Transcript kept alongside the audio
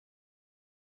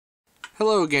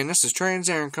Hello again, this is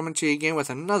Aaron coming to you again with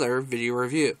another video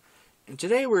review. And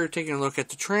today we're taking a look at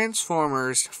the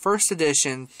Transformers First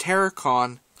Edition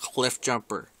Terricon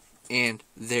Cliffjumper. And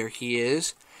there he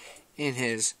is in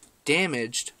his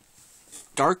damaged,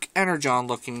 dark energon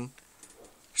looking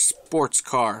sports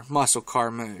car, muscle car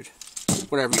mode.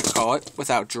 Whatever you call it,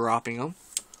 without dropping him.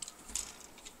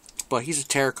 But he's a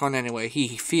Terricon anyway, he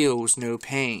feels no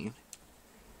pain.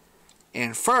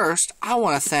 And first, I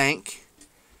want to thank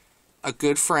a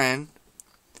good friend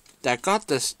that got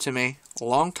this to me a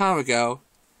long time ago.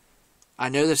 I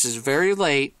know this is very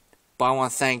late, but I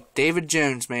want to thank David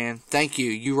Jones, man. Thank you.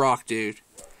 You rock, dude.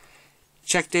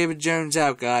 Check David Jones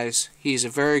out, guys. He's a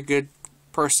very good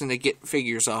person to get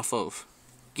figures off of.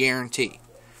 Guarantee.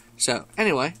 So,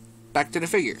 anyway, back to the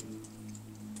figure.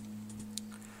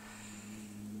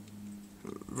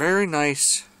 Very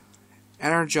nice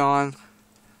energon,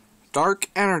 dark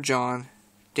energon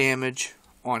damage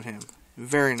on him.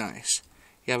 Very nice.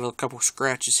 You have a couple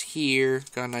scratches here.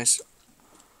 Got a nice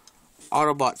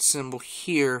Autobot symbol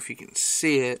here if you can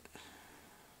see it.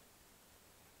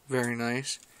 Very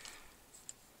nice.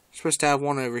 Supposed to have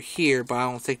one over here, but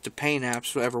I don't think the paint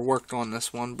apps ever worked on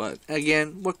this one. But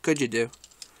again, what could you do?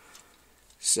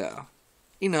 So,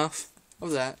 enough of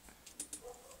that.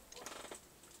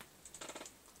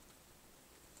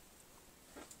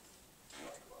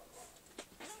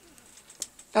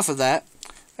 Enough of that.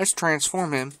 Let's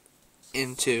transform him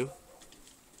into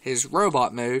his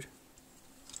robot mode.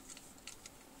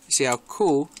 See how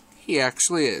cool he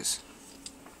actually is.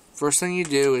 First thing you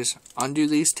do is undo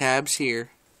these tabs here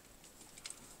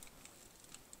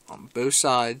on both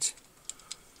sides.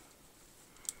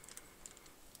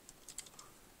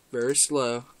 Very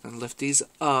slow. And lift these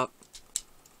up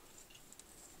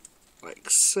like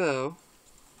so.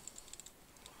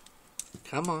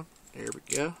 Come on. There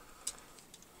we go.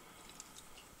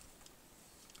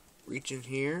 Reach in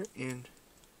here and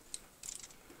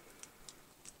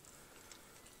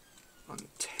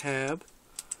untab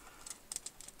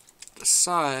the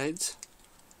sides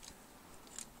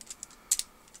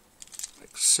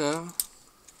like so.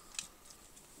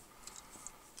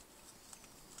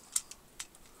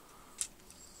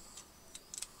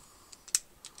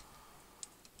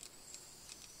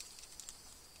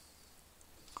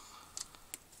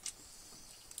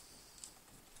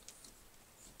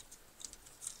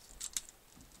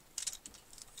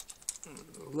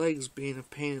 The legs being a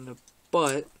pain in the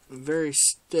butt, very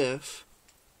stiff.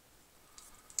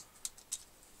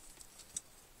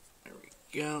 There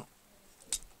we go.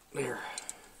 There.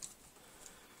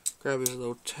 Grab his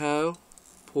little toe,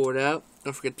 pull it out.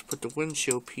 Don't forget to put the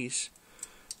window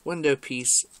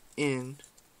piece in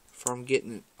from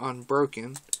getting it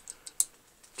unbroken.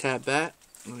 Tab that,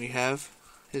 and we have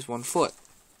his one foot.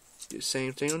 Do the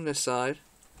same thing on this side.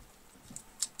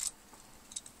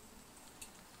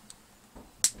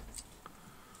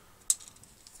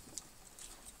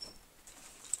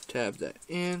 Tab that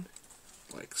in,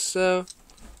 like so.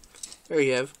 There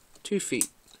you have 2 feet,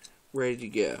 ready to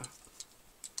go.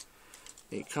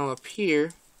 Then you come up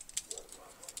here,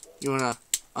 you want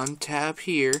to untab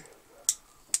here.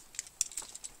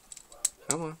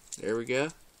 Come on, there we go.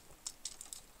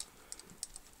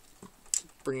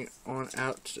 Bring it on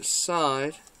out to the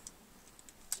side.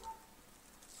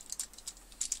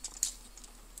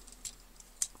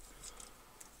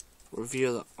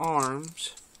 Reveal the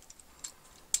arms.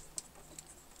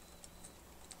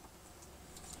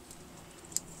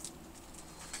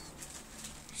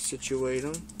 Situate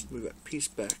them, move that piece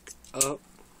back up.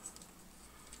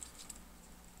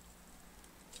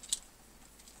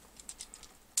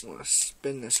 Want to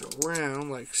spin this around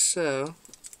like so.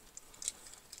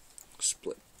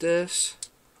 Split this.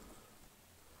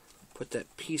 Put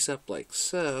that piece up like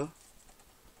so.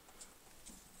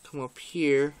 Come up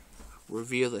here,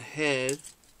 reveal the head.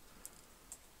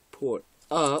 Pull it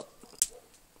up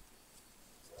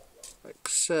like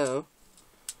so.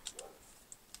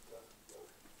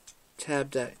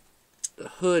 Tab the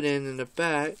hood in the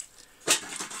back,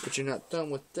 but you're not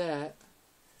done with that.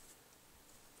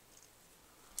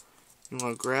 You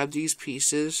want to grab these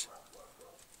pieces,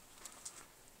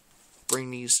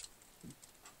 bring these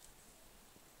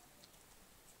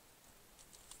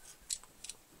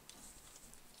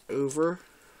over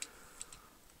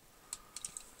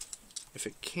if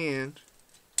it can.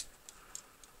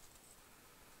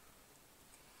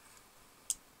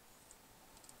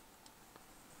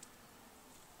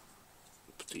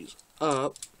 These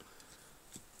up.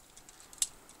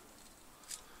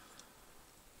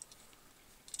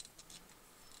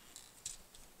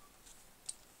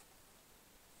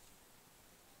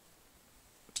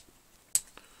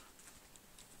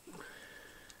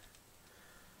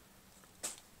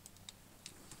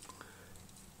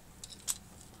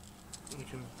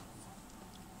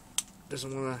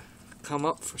 doesn't want to come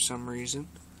up for some reason.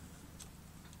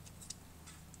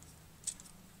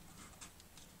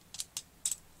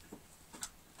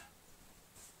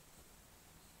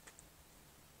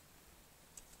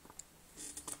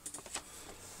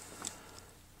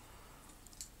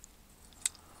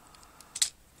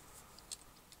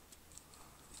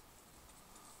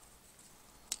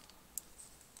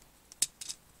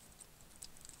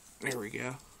 There we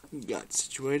go. Got it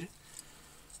situated.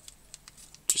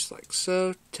 Just like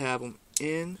so. Tab them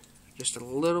in just a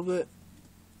little bit.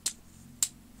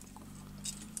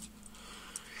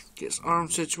 Get his arm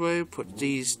situated. Put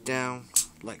these down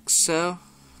like so.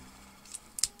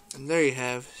 And there you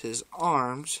have his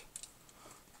arms.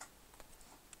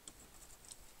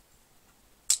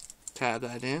 Tab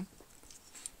that in.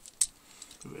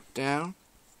 Move it down.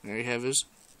 There you have his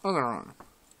other arm.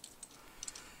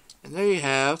 And there you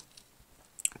have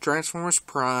Transformers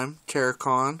Prime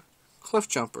Terricon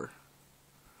Cliffjumper.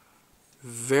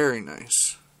 Very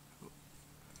nice.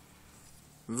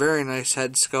 Very nice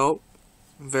head sculpt.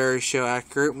 Very show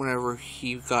accurate whenever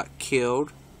he got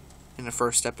killed in the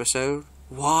first episode.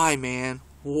 Why, man?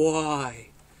 Why?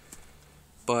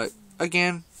 But,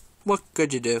 again, what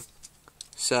could you do?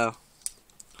 So,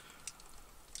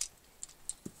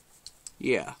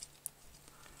 yeah.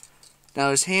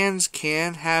 Now his hands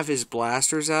can have his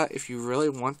blasters out if you really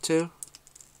want to.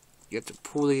 You have to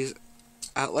pull these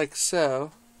out like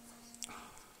so.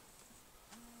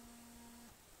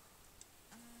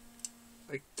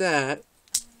 Like that.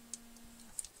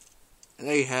 And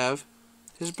there you have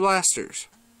his blasters.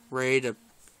 Ready to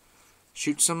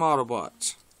shoot some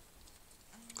Autobots.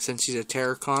 Since he's a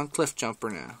Terricon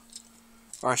Cliffjumper now.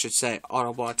 Or I should say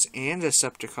Autobots and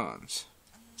Decepticons.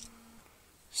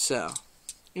 So,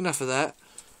 enough of that.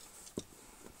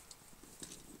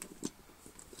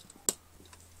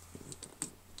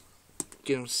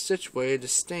 Get him situated to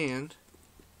stand.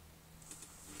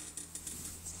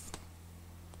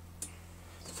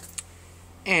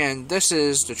 And this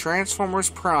is the Transformers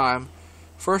Prime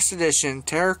First Edition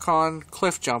Terricon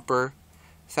Cliffjumper.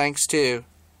 Thanks to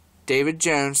David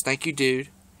Jones. Thank you, dude.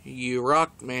 You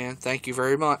rock, man. Thank you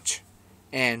very much.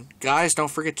 And guys,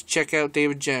 don't forget to check out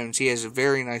David Jones. He has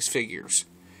very nice figures.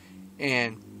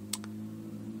 And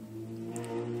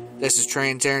this is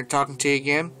Trans Aaron talking to you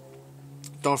again.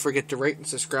 Don't forget to rate and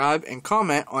subscribe and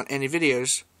comment on any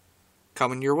videos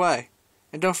coming your way.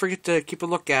 And don't forget to keep a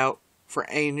lookout for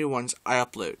any new ones I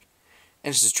upload.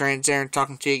 And this is Trans Aaron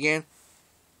talking to you again.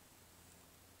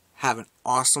 Have an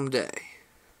awesome day.